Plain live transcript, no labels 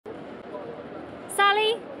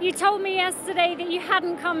Sally, you told me yesterday that you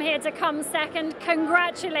hadn't come here to come second.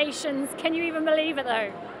 Congratulations. Can you even believe it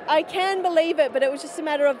though? I can believe it, but it was just a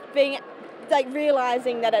matter of being,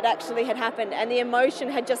 realising that it actually had happened, and the emotion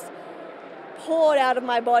had just poured out of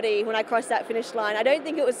my body when I crossed that finish line. I don't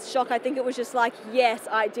think it was shock. I think it was just like, yes,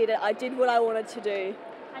 I did it. I did what I wanted to do.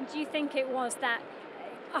 And do you think it was that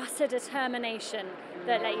utter determination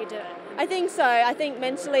that let you do it? I think so. I think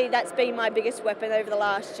mentally that's been my biggest weapon over the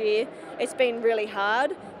last year. It's been really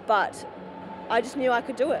hard, but I just knew I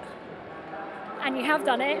could do it. And you have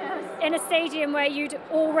done it in a stadium where you'd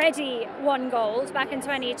already won gold back in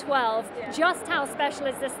 2012. Yeah. Just how special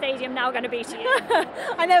is this stadium now going to be to you?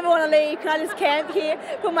 I never want to leave. Can I just camp here,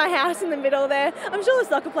 put my house in the middle there? I'm sure the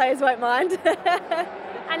soccer players won't mind.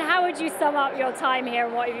 And how would you sum up your time here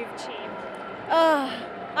and what you've achieved?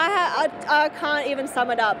 I can't even sum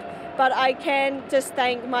it up, but I can just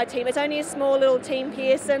thank my team. It's only a small little team,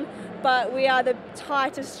 Pearson, but we are the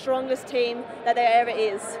tightest, strongest team that there ever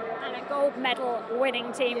is. And a gold medal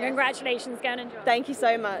winning team. Congratulations, go and enjoy. Thank you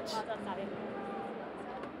so much. Well done, Sally.